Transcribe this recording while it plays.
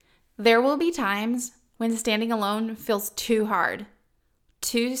There will be times when standing alone feels too hard,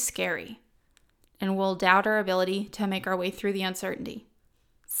 too scary, and we'll doubt our ability to make our way through the uncertainty.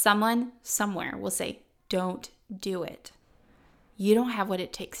 Someone, somewhere will say, don't do it. You don't have what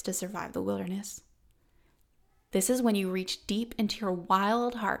it takes to survive the wilderness. This is when you reach deep into your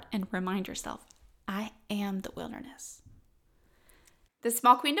wild heart and remind yourself, I am the wilderness. The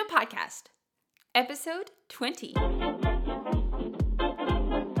Small Queendom Podcast, Episode 20.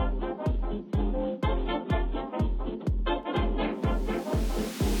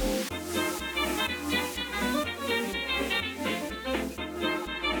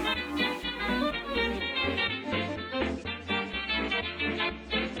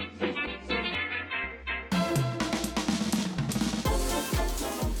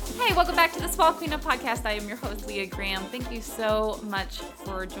 Welcome back to the Small Queendom Podcast. I am your host, Leah Graham. Thank you so much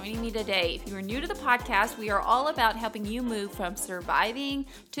for joining me today. If you are new to the podcast, we are all about helping you move from surviving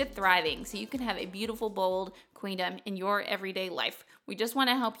to thriving so you can have a beautiful, bold queendom in your everyday life. We just want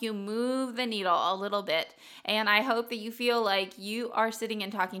to help you move the needle a little bit. And I hope that you feel like you are sitting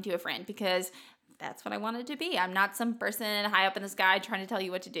and talking to a friend, because that's what I wanted to be. I'm not some person high up in the sky trying to tell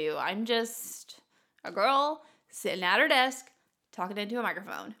you what to do. I'm just a girl sitting at her desk talking into a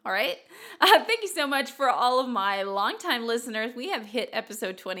microphone, all right? Thank you so much for all of my longtime listeners. We have hit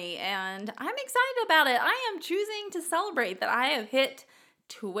episode 20, and I'm excited about it. I am choosing to celebrate that I have hit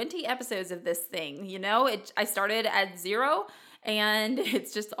 20 episodes of this thing. You know, I started at 0, and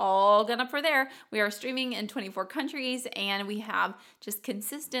it's just all gone up for there. We are streaming in 24 countries, and we have just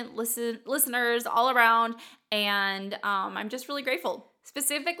consistent listeners all around, and I'm just really grateful.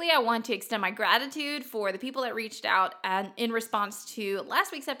 Specifically, I want to extend my gratitude for the people that reached out and in response to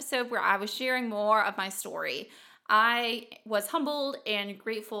last week's episode where I was sharing more of my story. I was humbled and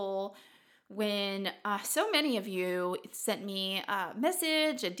grateful when so many of you sent me a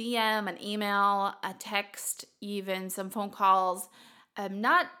message, a DM, an email, a text, even some phone calls,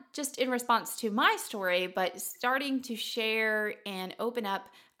 not just in response to my story, but starting to share and open up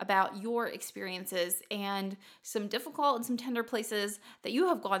about your experiences and some difficult and some tender places that you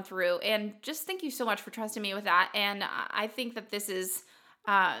have gone through. And just thank you so much for trusting me with that. And I think that this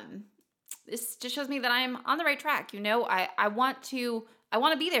just shows me that I'm on the right track. You know, I want to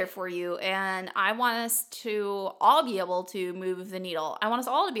be there for you, and I want us to all be able to move the needle. I want us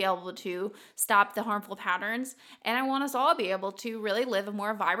all to be able to stop the harmful patterns, and I want us all to be able to really live a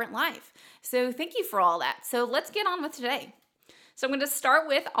more vibrant life. So thank you for all that. So let's get on with today. So I'm going to start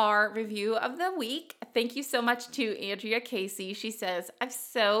with our review of the week. Thank you so much to Andrea Casey. She says, I've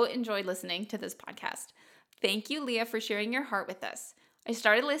so enjoyed listening to this podcast. Thank you, Leah, for sharing your heart with us. I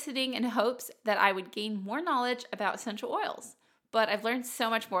started listening in hopes that I would gain more knowledge about essential oils, but I've learned so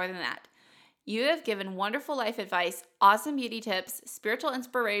much more than that. You have given wonderful life advice, awesome beauty tips, spiritual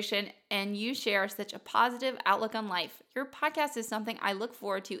inspiration, and you share such a positive outlook on life. Your podcast is something I look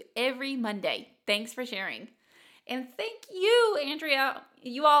forward to every Monday. Thanks for sharing. And thank you, Andrea.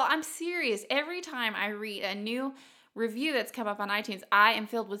 You all, I'm serious. Every time I read a new review that's come up on iTunes, I am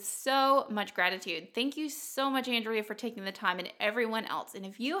filled with so much gratitude. Thank you so much, Andrea, for taking the time, and everyone else. And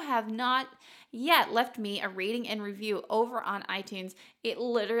if you have not yet left me a rating and review over on iTunes, it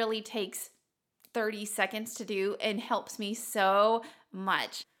literally takes 30 seconds to do and helps me so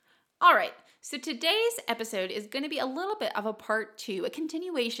much. All right, so today's episode is going to be a little bit of a part 2, a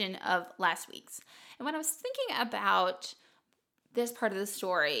continuation of last week's. And when I was thinking about this part of the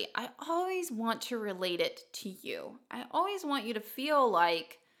story, I always want to relate it to you. I always want you to feel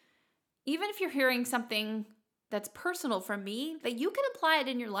like, even if you're hearing something that's personal from me, that you can apply it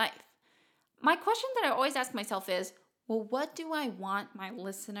in your life. My question that I always ask myself is, well, what do I want my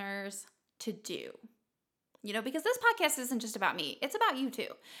listeners to do? You know, because this podcast isn't just about me. It's about you too.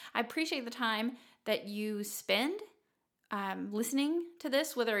 I appreciate the time that you spend listening to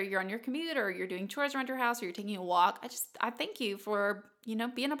this, whether you're on your commute or you're doing chores around your house or you're taking a walk. I thank you for,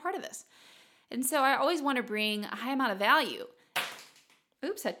 being a part of this. And so I always want to bring a high amount of value.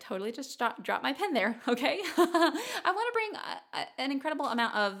 Oops, I totally just dropped my pen there, okay? I want to bring an incredible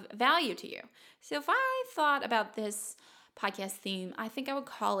amount of value to you. So if I thought about this podcast theme, I think I would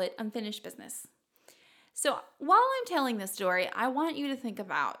call it Unfinished Business. So while I'm telling this story, I want you to think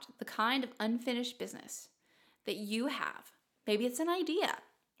about the kind of unfinished business that you have. Maybe it's an idea.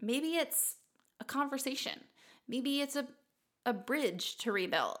 Maybe it's a conversation. Maybe it's a bridge to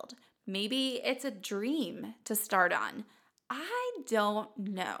rebuild. Maybe it's a dream to start on. I don't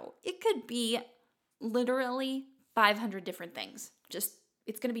know. It could be literally 500 different things. Just,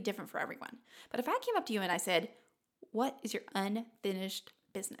 it's going to be different for everyone. But if I came up to you and I said, what is your unfinished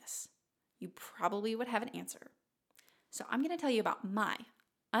business? You probably would have an answer. So I'm going to tell you about my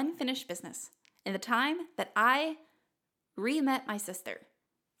unfinished business in the time that I re-met my sister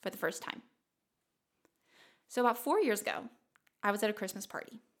for the first time. So about 4 years ago, I was at a Christmas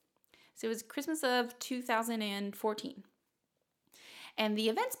party. So it was Christmas of 2014. And the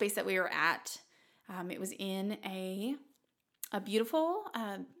event space that we were at, it was in a beautiful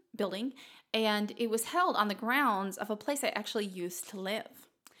building, and it was held on the grounds of a place I actually used to live.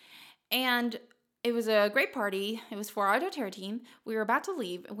 And it was a great party. It was for our doTERRA team. We were about to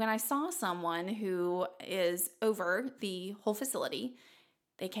leave when I saw someone who is over the whole facility.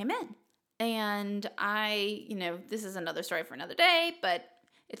 They came in. And this is another story for another day, but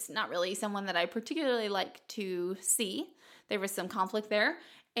it's not really someone that I particularly like to see. There was some conflict there.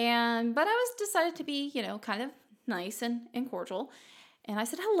 But I was decided to be, kind of nice and cordial. And I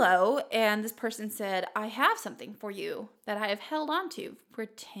said, hello. And this person said, I have something for you that I have held on to for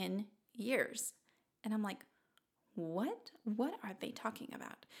 10 years. And I'm like, what? What are they talking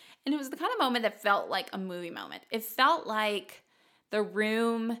about? And it was the kind of moment that felt like a movie moment. It felt like the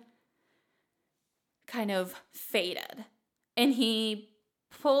room kind of faded. And he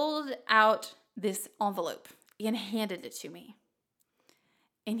pulled out this envelope and handed it to me.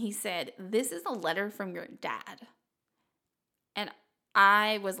 And he said, this is a letter from your dad. And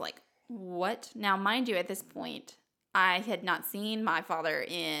I was like, what? Now, mind you, at this point, I had not seen my father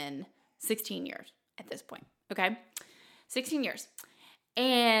in 16 years at this point. Okay? 16 years.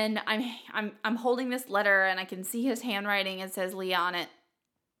 And I'm holding this letter and I can see his handwriting. It says Leah on it.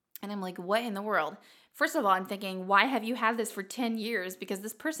 And I'm like, what in the world? First of all, I'm thinking, why have you had this for 10 years? Because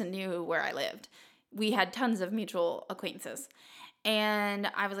this person knew where I lived. We had tons of mutual acquaintances.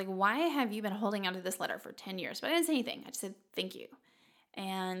 And I was like, why have you been holding onto this letter for 10 years? But I didn't say anything. I just said, thank you.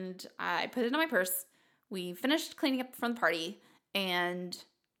 And I put it in my purse. We finished cleaning up from the party and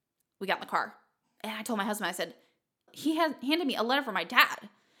we got in the car. And I told my husband, I said, he has handed me a letter from my dad.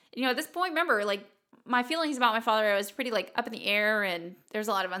 At this point, remember, my feelings about my father was pretty up in the air, and there's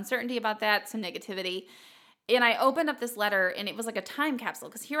a lot of uncertainty about that, some negativity. And I opened up this letter and it was like a time capsule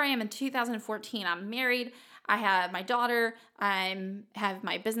because here I am in 2014. I'm married. I have my daughter. I have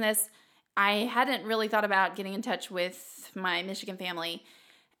my business. I hadn't really thought about getting in touch with my Michigan family.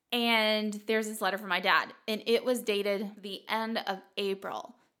 And there's this letter from my dad, and it was dated the end of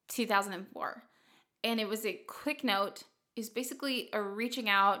April 2004. And it was a quick note. It was basically a reaching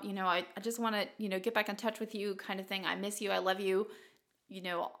out, I just want to, get back in touch with you kind of thing. I miss you. I love you.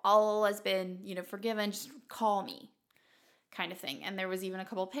 All has been, forgiven. Just call me kind of thing. And there was even a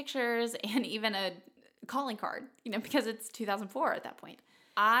couple pictures and even a calling card, because it's 2004 at that point.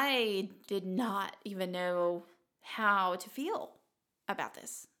 I did not even know how to feel about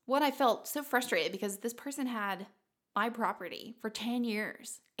this. What I felt so frustrated because this person had my property for 10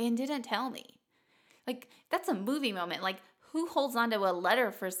 years and didn't tell me. That's a movie moment. Who holds onto a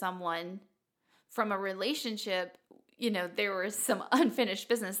letter for someone from a relationship? There was some unfinished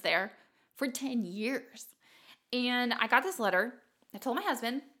business there for 10 years. And I got this letter. I told my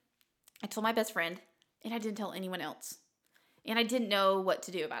husband. I told my best friend. And I didn't tell anyone else. And I didn't know what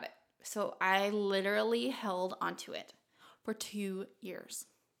to do about it. So I literally held onto it for 2 years.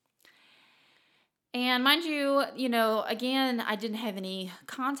 And mind you, again, I didn't have any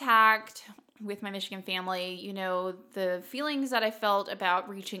contact with my Michigan family. The feelings that I felt about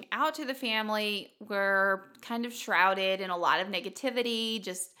reaching out to the family were kind of shrouded in a lot of negativity.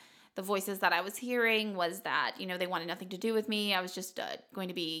 Just the voices that I was hearing was that, they wanted nothing to do with me. I was just going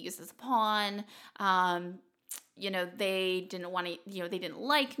to be used as a pawn. They didn't want to, they didn't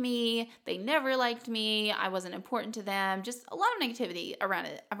like me. They never liked me. I wasn't important to them. Just a lot of negativity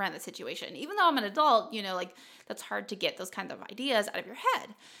around the situation. Even though I'm an adult, that's hard to get those kinds of ideas out of your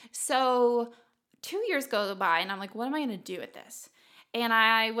head. So 2 years go by and I'm like, what am I going to do with this? And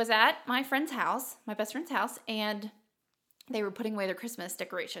I was at my friend's house, my best friend's house, and they were putting away their Christmas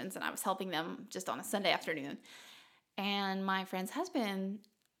decorations and I was helping them just on a Sunday afternoon. And my friend's husband,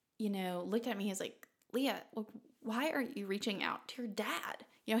 looked at me. He's like, Leah, why are you reaching out to your dad?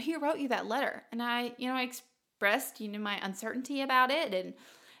 He wrote you that letter. And I expressed, my uncertainty about it.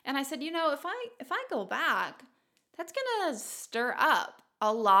 And I said, if I go back, that's going to stir up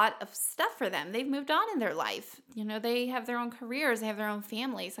a lot of stuff for them. They've moved on in their life. They have their own careers. They have their own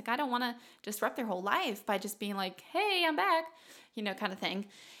families. I don't want to disrupt their whole life by just being like, hey, I'm back, kind of thing.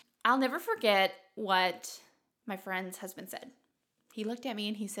 I'll never forget what my friend's husband said. He looked at me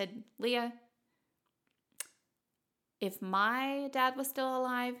and he said, Leah, if my dad was still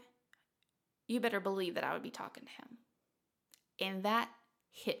alive, you better believe that I would be talking to him. And that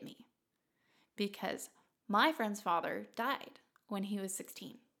hit me because my friend's father died when he was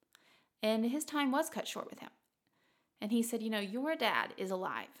 16. And his time was cut short with him. And he said, your dad is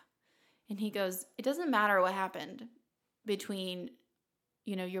alive. And he goes, it doesn't matter what happened between,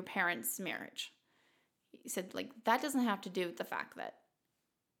 your parents' marriage. He said, like, that doesn't have to do with the fact that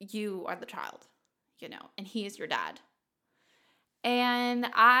you are the child, and he is your dad. And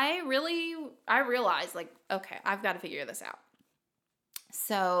I realized, like, okay, I've got to figure this out.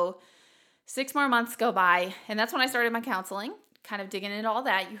 So 6 more months go by, and that's when I started my counseling, kind of digging into all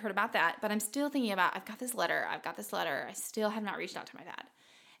that. You heard about that, but I'm still thinking about, I've got this letter. I still have not reached out to my dad.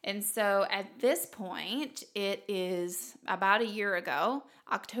 And so at this point, it is about a year ago,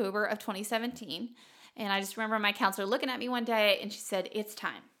 October of 2017. And I just remember my counselor looking at me one day, and she said, it's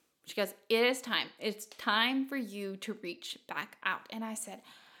time. She goes, it is time. It's time for you to reach back out. And I said,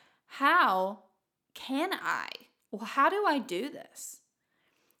 how can I? Well, how do I do this?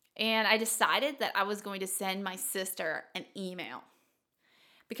 And I decided that I was going to send my sister an email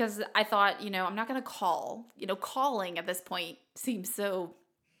because I thought, I'm not going to call. Calling at this point seems so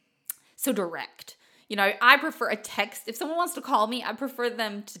direct. I prefer a text. If someone wants to call me, I prefer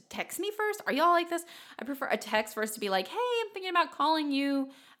them to text me first. Are y'all like this? I prefer a text first to be like, hey, I'm thinking about calling you.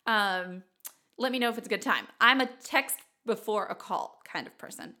 Let me know if it's a good time. I'm a text before a call kind of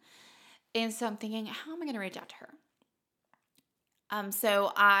person. And so I'm thinking, how am I going to reach out to her?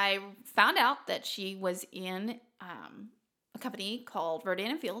 So I found out that she was in a company called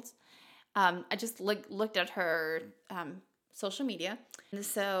Rodan and Fields. I just looked at her social media. And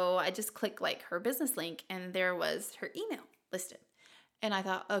so I just clicked like her business link, and there was her email listed. And I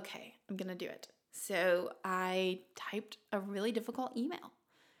thought, okay, I'm going to do it. So I typed a really difficult email.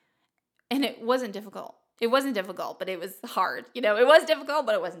 And it wasn't difficult. It wasn't difficult, but it was hard. It was difficult,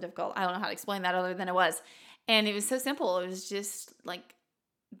 but it wasn't difficult. I don't know how to explain that other than it was. And it was so simple. It was just like,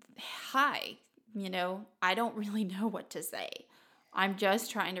 hi, I don't really know what to say. I'm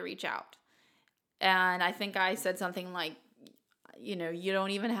just trying to reach out. And I think I said something like, you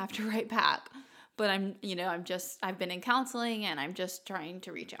don't even have to write back. But I've been in counseling and I'm just trying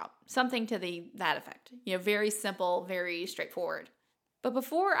to reach out. Something to that effect. Very simple, very straightforward. But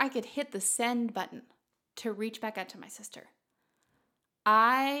before I could hit the send button to reach back out to my sister,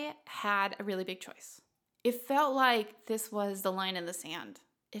 I had a really big choice. It felt like this was the line in the sand.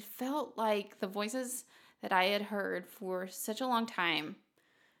 It felt like the voices that I had heard for such a long time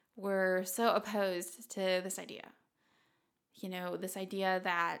were so opposed to this idea. This idea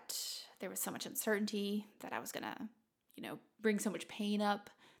that there was so much uncertainty, that I was going to, bring so much pain up.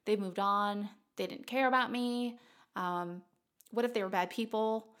 They moved on. They didn't care about me. What if they were bad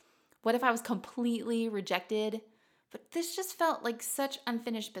people? What if I was completely rejected? But this just felt like such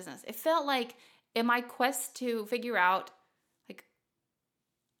unfinished business. It felt like in my quest to figure out like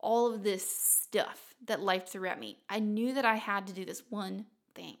all of this stuff that life threw at me, I knew that I had to do this one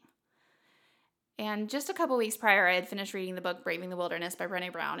thing. And just a couple weeks prior, I had finished reading the book Braving the Wilderness by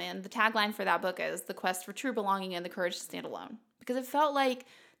Brené Brown. And the tagline for that book is The Quest for True Belonging and the Courage to Stand Alone. Because it felt like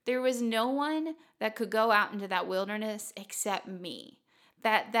there was no one that could go out into that wilderness except me.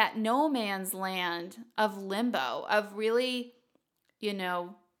 That no man's land of limbo, of really,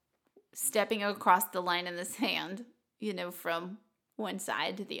 stepping across the line in the sand, from one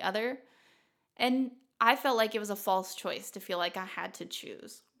side to the other. And I felt like it was a false choice to feel like I had to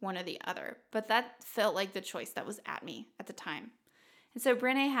choose one or the other. But that felt like the choice that was at me at the time. And so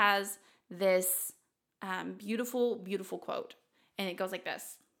Brené has this beautiful, beautiful quote. And it goes like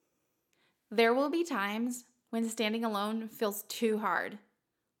this. There will be times when standing alone feels too hard,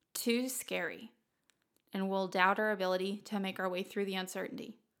 too scary, and we'll doubt our ability to make our way through the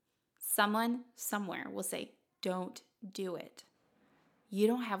uncertainty. Someone, somewhere will say, don't do it. You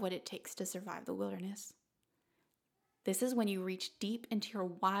don't have what it takes to survive the wilderness. This is when you reach deep into your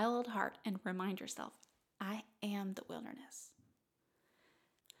wild heart and remind yourself, I am the wilderness.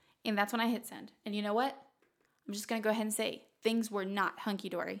 And that's when I hit send. And you know what? I'm just going to go ahead and say things were not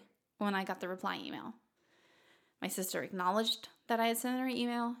hunky-dory when I got the reply email. My sister acknowledged that I had sent her an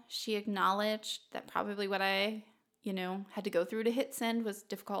email. She acknowledged that probably what I, had to go through to hit send was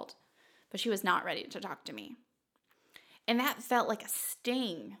difficult, but she was not ready to talk to me. And that felt like a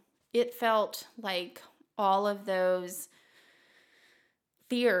sting. It felt like all of those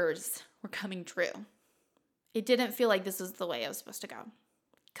fears were coming true. It didn't feel like this was the way I was supposed to go.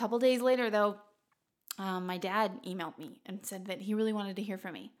 A couple days later, though, my dad emailed me and said that he really wanted to hear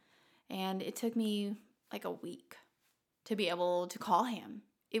from me. And it took me like a week to be able to call him.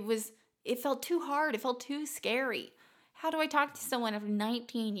 It felt too hard. It felt too scary. How do I talk to someone after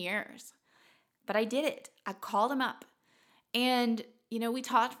 19 years? But I did it. I called him up. And, we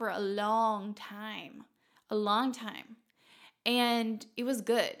talked for a long time. And it was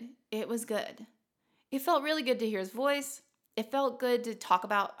good. It was good. it felt really good to hear his voice. It felt good to talk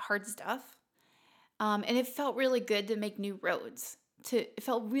about hard stuff. And it felt really good to make new roads. It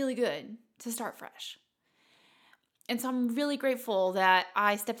felt really good to start fresh. And so I'm really grateful that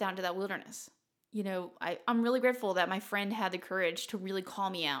I stepped out into that wilderness. I'm really grateful that my friend had the courage to really call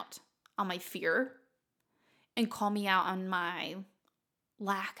me out on my fear and call me out on my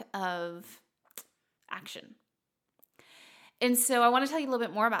lack of action. And so I want to tell you a little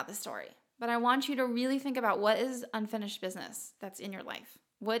bit more about this story, but I want you to really think about what is unfinished business that's in your life.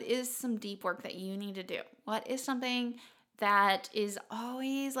 What is some deep work that you need to do? What is something that is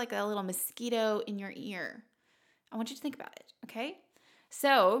always like a little mosquito in your ear? I want you to think about it, okay?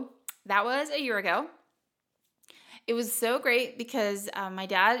 So that was a year ago. It was so great because my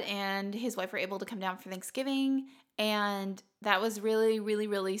dad and his wife were able to come down for Thanksgiving, and that was really, really,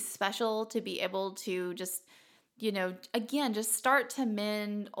 really special to be able to just, again, just start to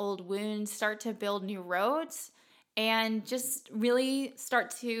mend old wounds, start to build new roads, and just really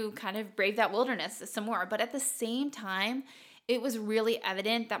start to kind of brave that wilderness some more. But at the same time, it was really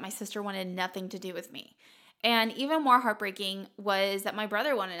evident that my sister wanted nothing to do with me. And even more heartbreaking was that my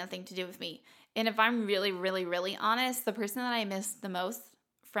brother wanted nothing to do with me. And if I'm really, really, really honest, the person that I missed the most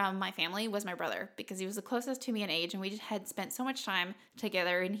from my family was my brother, because he was the closest to me in age, and we just had spent so much time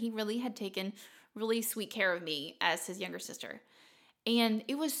together, and he really had taken really sweet care of me as his younger sister. And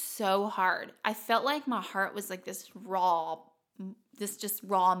it was so hard. I felt like my heart was like this just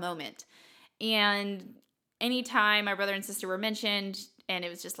raw moment. And anytime my brother and sister were mentioned, and it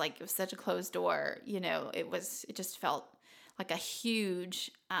was just like, it was such a closed door, it just felt like a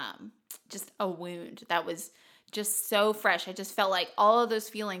huge, just a wound that was just so fresh. I just felt like all of those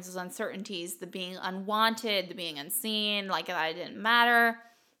feelings, those uncertainties, the being unwanted, the being unseen, like that I didn't matter,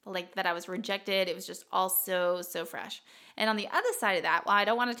 like that I was rejected. It was just all so, so fresh. And on the other side of that, while I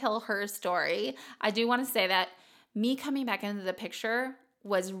don't want to tell her story, I do want to say that me coming back into the picture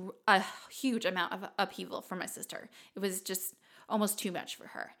was a huge amount of upheaval for my sister. It was just almost too much for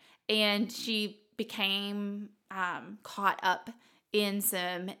her. And she became caught up in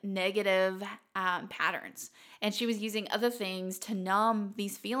some negative patterns. And she was using other things to numb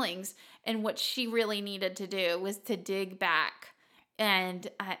these feelings. And what she really needed to do was to dig back and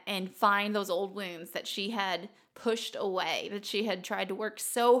find those old wounds that she had pushed away, that she had tried to work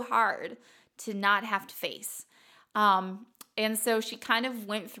so hard to not have to face. And so she kind of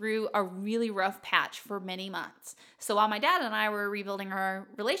went through a really rough patch for many months. So while my dad and I were rebuilding our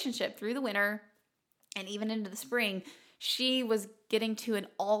relationship through the winter and even into the spring, she was getting to an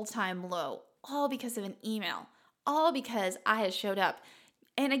all-time low, all because of an email, all because I had showed up.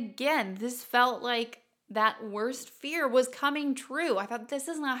 And again, this felt like that worst fear was coming true. I thought, this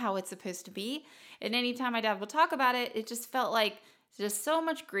is not how it's supposed to be. And anytime my dad would talk about it, it just felt like just so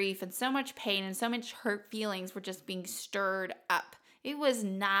much grief and so much pain and so much hurt feelings were just being stirred up. It was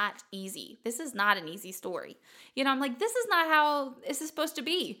not easy. This is not an easy story. I'm like, this is not how this is supposed to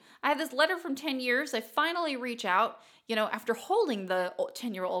be. I have this letter from 10 years. I finally reach out, after holding the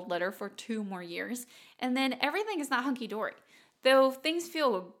 10-year-old letter for 2 more years. And then everything is not hunky-dory. Though things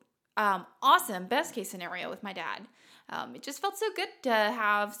feel awesome, best case scenario with my dad. It just felt so good to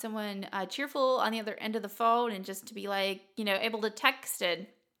have someone cheerful on the other end of the phone, and just to be like, able to text and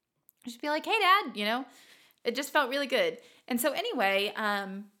just be like, hey, Dad, it just felt really good. And so anyway,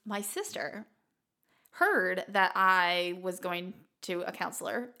 my sister heard that I was going to a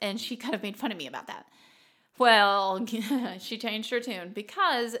counselor, and she kind of made fun of me about that. Well, she changed her tune,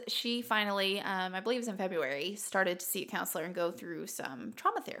 because she finally, I believe it was in February, started to see a counselor and go through some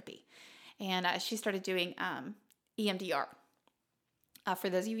trauma therapy. And she started doing EMDR, for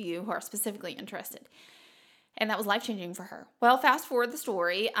those of you who are specifically interested. And that was life-changing for her. Well, fast forward the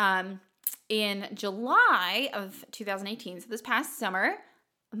story. In July of 2018, so this past summer,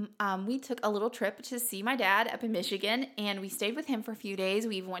 we took a little trip to see my dad up in Michigan, and we stayed with him for a few days.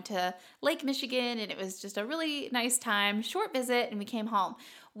 We even went to Lake Michigan, and it was just a really nice time, short visit, and we came home.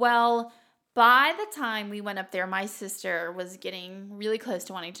 Well, by the time we went up there, my sister was getting really close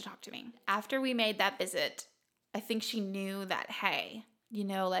to wanting to talk to me. After we made that visit, I think she knew that, hey,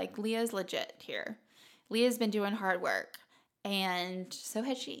 like, Leah's legit here. Leah's been doing hard work, and so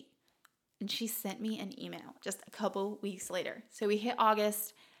had she. And she sent me an email just a couple weeks later. So we hit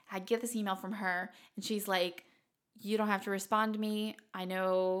August. I get this email from her, and she's like, you don't have to respond to me. I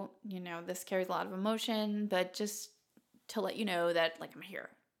know, this carries a lot of emotion, but just to let you know that, like, I'm here.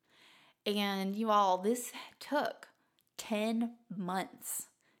 And you all, this took 10 months.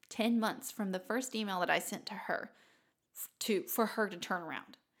 10 months from the first email that I sent to her for her to turn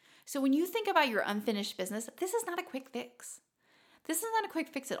around. So when you think about your unfinished business, this is not a quick fix. This is not a quick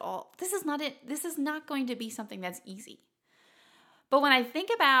fix at all. This is not it. This is not going to be something that's easy. But when I think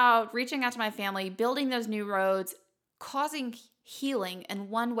about reaching out to my family, building those new roads, causing healing in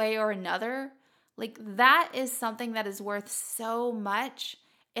one way or another, like that is something that is worth so much.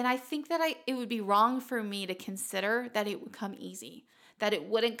 And I think that it would be wrong for me to consider that it would come easy, that it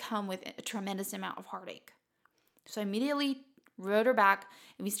wouldn't come with a tremendous amount of heartache. So I immediately wrote her back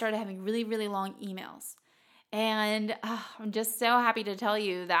and we started having really, really long emails. And I'm just so happy to tell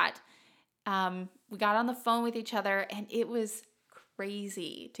you that we got on the phone with each other and it was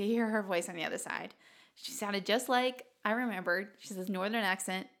crazy to hear her voice on the other side. She sounded just like I remembered. She has a northern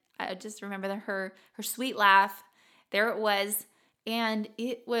accent. I just remember her sweet laugh. There it was. And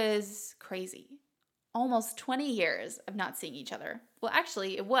it was crazy. Almost 20 years of not seeing each other. Well,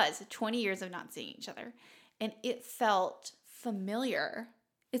 actually, it was 20 years of not seeing each other. And it felt familiar.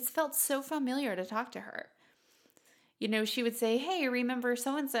 It felt so familiar to talk to her. You know, she would say, hey, remember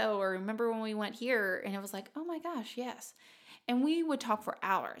so-and-so, or remember when we went here? And it was like, oh my gosh, yes. And we would talk for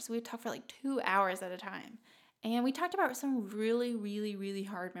hours. We would talk for like 2 hours at a time. And we talked about some really, really, really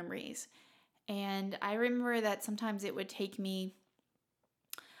hard memories. And I remember that sometimes it would take me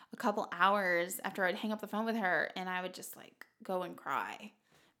a couple hours after I'd hang up the phone with her and I would just like go and cry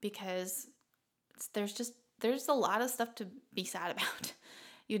because there's a lot of stuff to be sad about,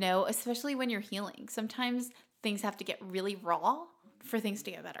 you know, especially when you're healing. Sometimes things have to get really raw for things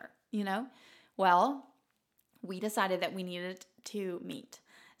to get better, you know? Well, we decided that we needed to meet.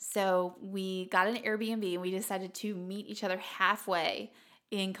 So we got an Airbnb and we decided to meet each other halfway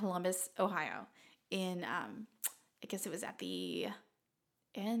in Columbus, Ohio. I guess it was at the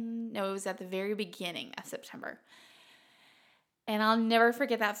very beginning of September. And I'll never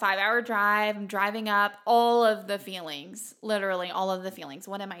forget that 5-hour drive. I'm driving up, all of the feelings, literally all of the feelings.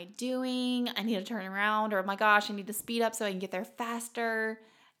 What am I doing? I need to turn around, or oh my gosh, I need to speed up so I can get there faster.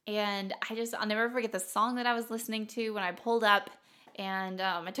 And I'll never forget the song that I was listening to when I pulled up and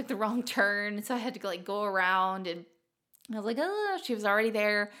I took the wrong turn. So I had to go around and I was like, oh, she was already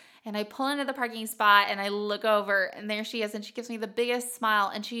there. And I pull into the parking spot and I look over and there she is. And she gives me the biggest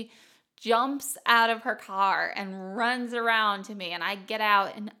smile and she jumps out of her car and runs around to me. And I get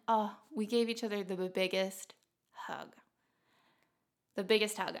out and we gave each other the biggest hug. The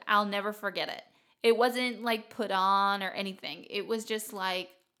biggest hug. I'll never forget it. It wasn't like put on or anything. It was just like,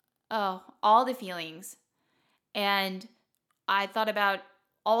 all the feelings. And I thought about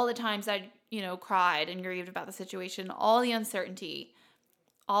all the times I, cried and grieved about the situation, all the uncertainty,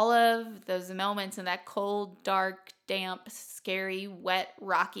 all of those moments in that cold, dark, damp, scary, wet,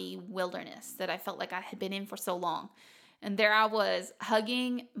 rocky wilderness that I felt like I had been in for so long. And there I was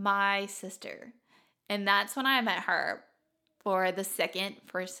hugging my sister. And that's when I met her for the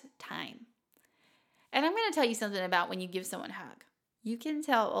first time. And I'm going to tell you something about when you give someone a hug. You can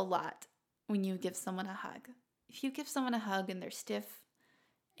tell a lot when you give someone a hug. If you give someone a hug and they're stiff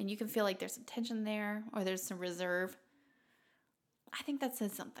and you can feel like there's some tension there or there's some reserve, I think that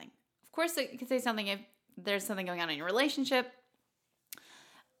says something. Of course, it could say something if there's something going on in your relationship.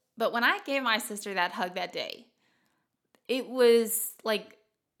 But when I gave my sister that hug that day, it was like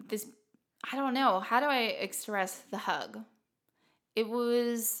this, I don't know, how do I express the hug? It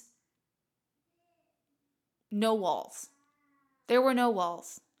was no walls. There were no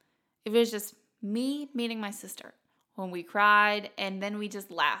walls. It was just me meeting my sister when we cried and then we just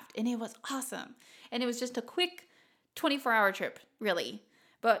laughed and it was awesome. And it was just a quick 24-hour trip, really.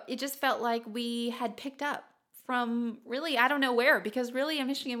 But it just felt like we had picked up from really, I don't know where, because really in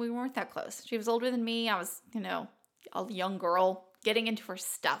Michigan we weren't that close. She was older than me. I was, a young girl getting into her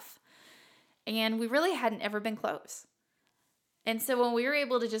stuff. And we really hadn't ever been close. And so when we were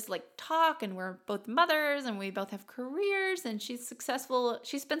able to just talk and we're both mothers and we both have careers and she's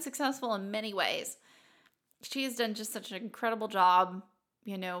been successful in many ways. She's done just such an incredible job,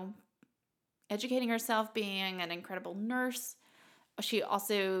 educating herself, being an incredible nurse. She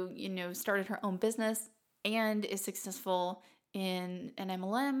also, started her own business and is successful in an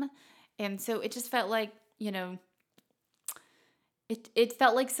MLM. And so it just felt like, It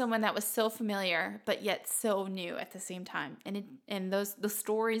felt like someone that was so familiar, but yet so new at the same time. And the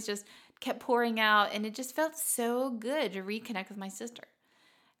stories just kept pouring out, and it just felt so good to reconnect with my sister.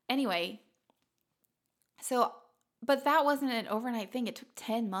 Anyway, but that wasn't an overnight thing. It took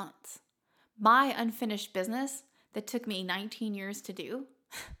 10 months. My unfinished business that took me 19 years to do,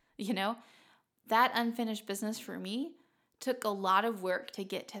 that unfinished business for me took a lot of work to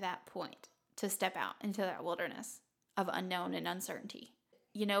get to that point, to step out into that wilderness of unknown and uncertainty.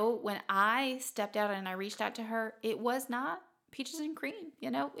 When I stepped out and I reached out to her, it was not peaches and cream.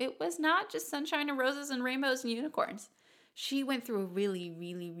 It was not just sunshine and roses and rainbows and unicorns. She went through a really,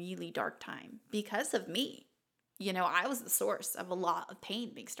 really, really dark time because of me. I was the source of a lot of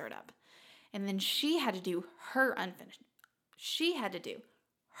pain being stirred up. And then she had to do her unfinished. She had to do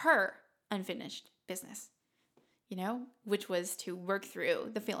her unfinished business, which was to work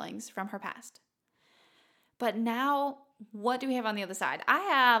through the feelings from her past. But now, what do we have on the other side? I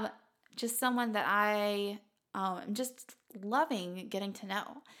have just someone that I am just loving getting to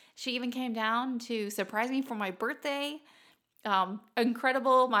know. She even came down to surprise me for my birthday.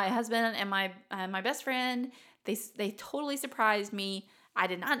 Incredible. My husband and my best friend, they totally surprised me. I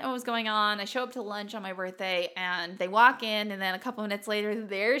did not know what was going on. I show up to lunch on my birthday and they walk in, and then a couple minutes later,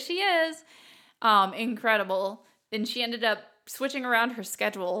 there she is. Incredible. Then she ended up switching around her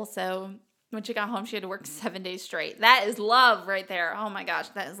schedule. So when she got home, she had to work 7 days straight. That is love right there. Oh my gosh,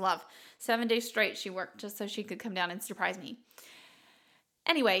 that is love. 7 days straight she worked just so she could come down and surprise me.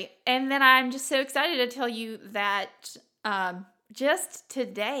 Anyway, and then I'm just so excited to tell you that just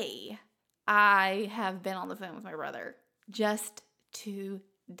today, I have been on the phone with my brother. Just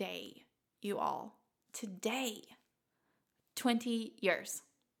today, you all. Today. 20 years.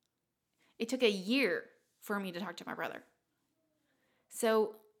 It took a year for me to talk to my brother.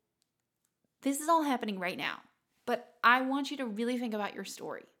 So this is all happening right now. But I want you to really think about your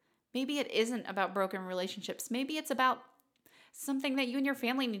story. Maybe it isn't about broken relationships. Maybe it's about something that you and your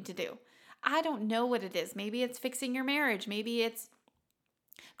family need to do. I don't know what it is. Maybe it's fixing your marriage. Maybe it's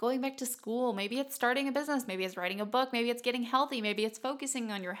going back to school. Maybe it's starting a business. Maybe it's writing a book. Maybe it's getting healthy. Maybe it's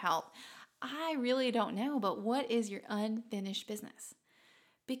focusing on your health. I really don't know, but what is your unfinished business?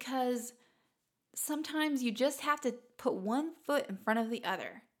 Because sometimes you just have to put one foot in front of the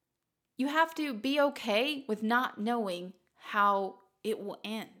other. You have to be okay with not knowing how it will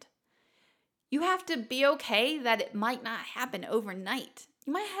end. You have to be okay that it might not happen overnight.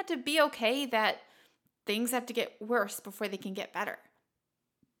 You might have to be okay that things have to get worse before they can get better.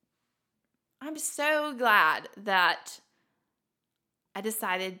 I'm so glad that I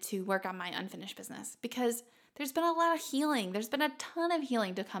decided to work on my unfinished business because there's been a lot of healing. There's been a ton of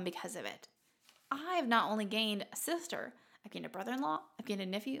healing to come because of it. I have not only gained a sister, I've gained a brother-in-law, I've gained a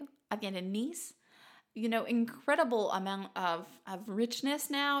nephew, I've gained a niece. Incredible amount of richness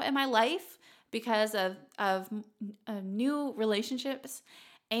now in my life because of new relationships.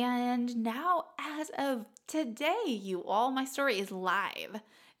 And now, as of today, you all, my story is live.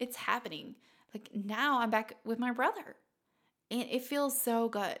 It's happening. Like now I'm back with my brother and it feels so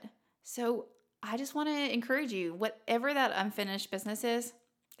good. So I just want to encourage you, whatever that unfinished business is,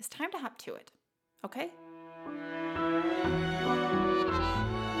 it's time to hop to it. Okay?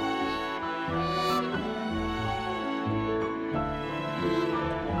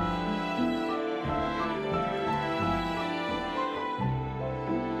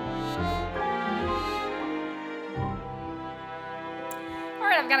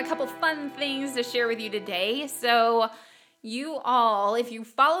 I've got a couple fun things to share with you today. So you all, if you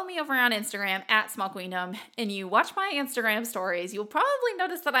follow me over on Instagram at Small Queendom and you watch my Instagram stories, you'll probably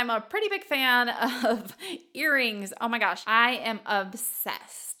notice that I'm a pretty big fan of earrings. Oh my gosh, I am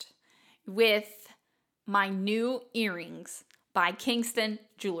obsessed with my new earrings by Kingston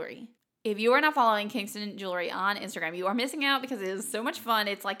Jewelry. If you are not following Kingston Jewelry on Instagram, you are missing out because it is so much fun.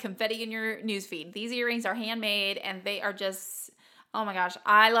 It's like confetti in your newsfeed. These earrings are handmade and they are just... oh my gosh,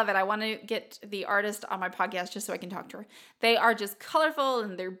 I love it. I want to get the artist on my podcast just so I can talk to her. They are just colorful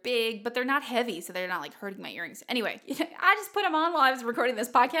and they're big, but they're not heavy, so they're not like hurting my earrings. Anyway, I just put them on while I was recording this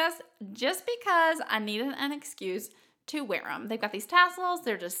podcast just because I needed an excuse to wear them. They've got these tassels.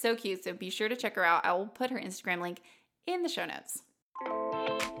 They're just so cute, so be sure to check her out. I will put her Instagram link in the show notes.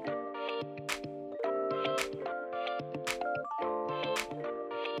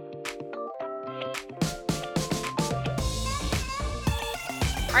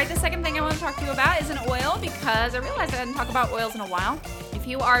 All right, the second thing I want to talk to you about is an oil because I realized I hadn't talked about oils in a while. If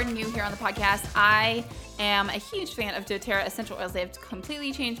you are new here on the podcast, I am a huge fan of doTERRA essential oils. They have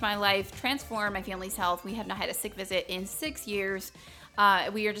completely changed my life, transformed my family's health. We have not had a sick visit in 6 years.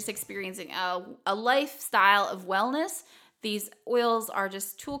 We are just experiencing a lifestyle of wellness. These oils are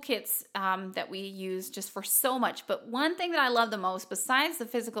just toolkits that we use just for so much. But one thing that I love the most, besides the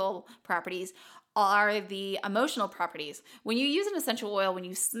physical properties, are the emotional properties. When you use an essential oil, when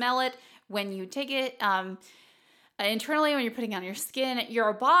you smell it, when you take it internally, when you're putting it on your skin,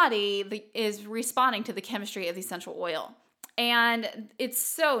 your body is responding to the chemistry of the essential oil. And it's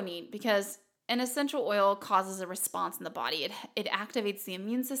so neat because an essential oil causes a response in the body. It activates the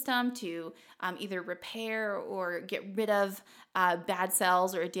immune system to either repair or get rid of bad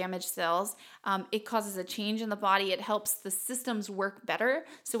cells or damaged cells. It causes a change in the body. It helps the systems work better.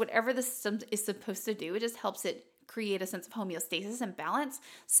 So whatever the system is supposed to do, it just helps it create a sense of homeostasis and balance.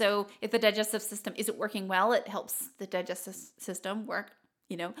 So if the digestive system isn't working well, it helps the digestive system work,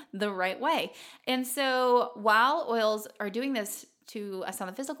 the right way. And so while oils are doing this to us on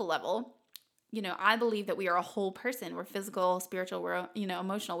the physical level, I believe that we are a whole person. We're physical, spiritual, we're,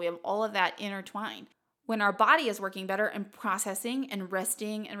 emotional. We have all of that intertwined. When our body is working better and processing and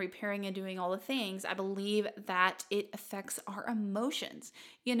resting and repairing and doing all the things, I believe that it affects our emotions.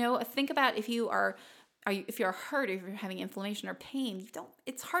 Think about if you're hurt, or if you're having inflammation or pain,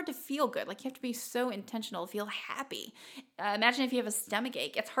 it's hard to feel good. Like, you have to be so intentional to feel happy. Imagine if you have a stomach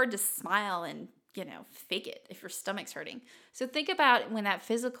ache. It's hard to smile and fake it if your stomach's hurting. So think about when that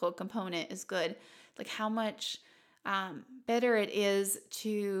physical component is good, like how much better it is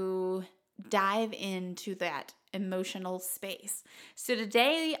to dive into that emotional space. So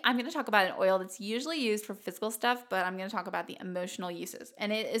today I'm going to talk about an oil that's usually used for physical stuff, but I'm going to talk about the emotional uses.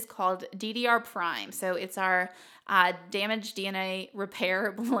 And it is called DDR Prime. So it's our damaged DNA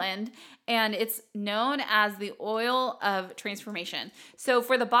repair blend, and it's known as the oil of transformation. So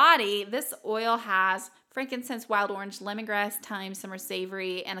for the body, this oil has frankincense, wild orange, lemongrass, thyme, summer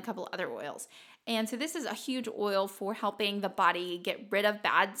savory, and a couple other oils. And so this is a huge oil for helping the body get rid of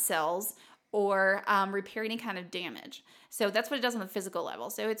bad cells or repair any kind of damage. So that's what it does on the physical level.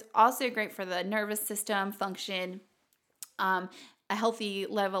 So it's also great for the nervous system function, a healthy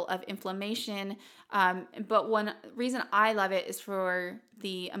level of inflammation. But one reason I love it is for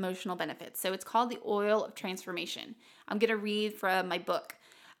the emotional benefits. So it's called the oil of transformation. I'm going to read from my book.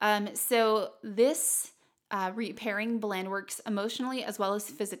 So this repairing blend works emotionally as well as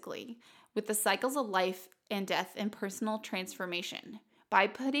physically with the cycles of life and death and personal transformation. By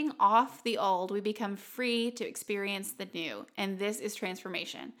putting off the old, we become free to experience the new, and this is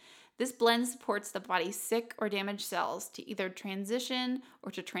transformation. This blend supports the body's sick or damaged cells to either transition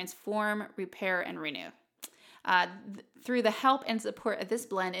or to transform, repair, and renew. Through the help and support of this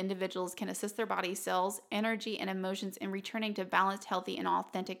blend, individuals can assist their body cells, energy, and emotions in returning to a balanced, healthy, and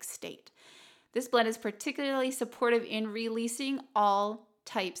authentic state. This blend is particularly supportive in releasing all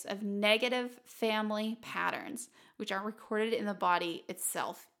types of negative family patterns, which are recorded in the body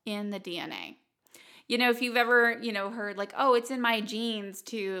itself, in the DNA. If you've ever, heard like, oh, it's in my genes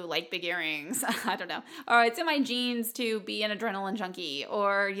to like big earrings, I don't know, or it's in my genes to be an adrenaline junkie,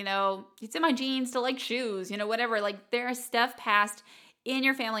 or, it's in my genes to like shoes, whatever, like there is stuff passed in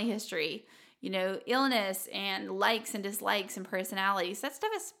your family history, illness and likes and dislikes and personalities, that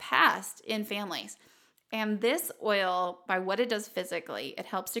stuff is passed in families. And this oil, by what it does physically, it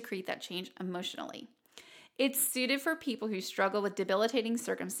helps to create that change emotionally. It's suited for people who struggle with debilitating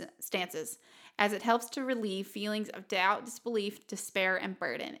circumstances, as it helps to relieve feelings of doubt, disbelief, despair, and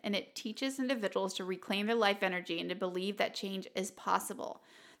burden. And it teaches individuals to reclaim their life energy and to believe that change is possible.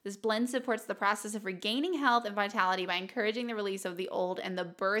 This blend supports the process of regaining health and vitality by encouraging the release of the old and the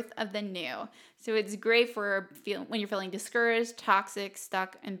birth of the new. So it's great for when you're feeling discouraged, toxic,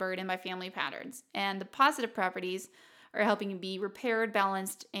 stuck, and burdened by family patterns. And the positive properties are helping you be repaired,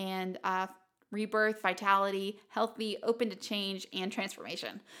 balanced, and rebirth, vitality, healthy, open to change, and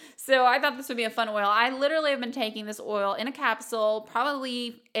transformation. So I thought this would be a fun oil. I literally have been taking this oil in a capsule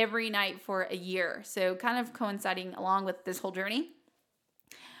probably every night for a year. So kind of coinciding along with this whole journey.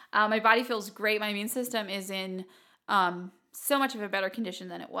 My body feels great. My immune system is in so much of a better condition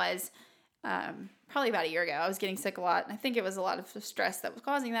than it was probably about a year ago. I was getting sick a lot. I think it was a lot of stress that was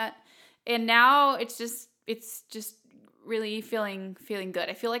causing that. And now it's just really feeling good.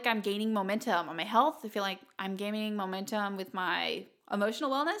 I feel like I'm gaining momentum on my health. I feel like I'm gaining momentum with my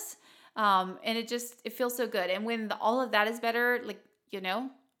emotional wellness. And it feels so good. And when all of that is better, like,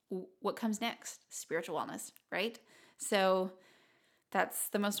 what comes next? Spiritual wellness, right? So that's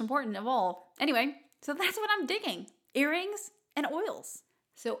the most important of all. Anyway, so that's what I'm digging. Earrings and oils.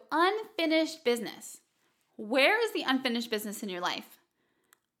 So unfinished business. Where is the unfinished business in your life?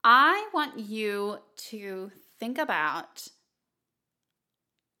 I want you to think about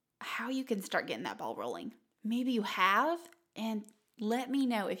how you can start getting that ball rolling. Maybe you have, and let me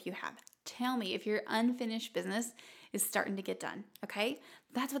know if you have. Tell me if your unfinished business is starting to get done, okay?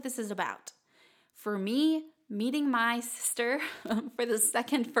 That's what this is about. For me, meeting my sister for the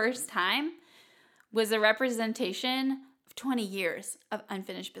first time was a representation of 20 years of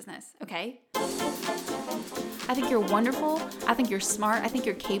unfinished business, okay? I think you're wonderful. I think you're smart. I think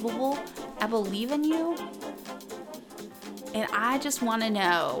you're capable. I believe in you. And I just want to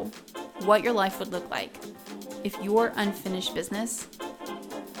know what your life would look like if your unfinished business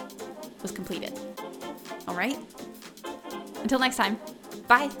was completed. All right? Until next time,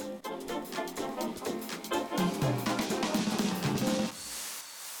 bye.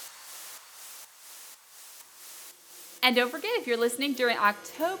 And don't forget, if you're listening during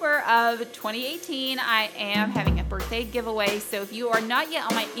October of 2018, I am having a birthday giveaway. So if you are not yet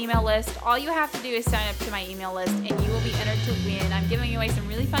on my email list, all you have to do is sign up to my email list and you will be entered to win. I'm giving away some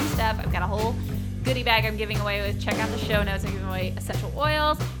really fun stuff. I've got a whole goodie bag I'm giving away with. Check out the show notes. I'm giving away essential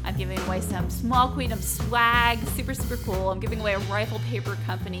oils. I'm giving away some Small Queendom swag. Super, super cool. I'm giving away a Rifle Paper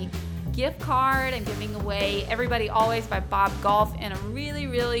Company gift card. I'm giving away Everybody Always by Bob Golf and a really,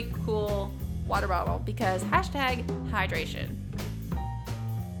 really cool water bottle because #hydration.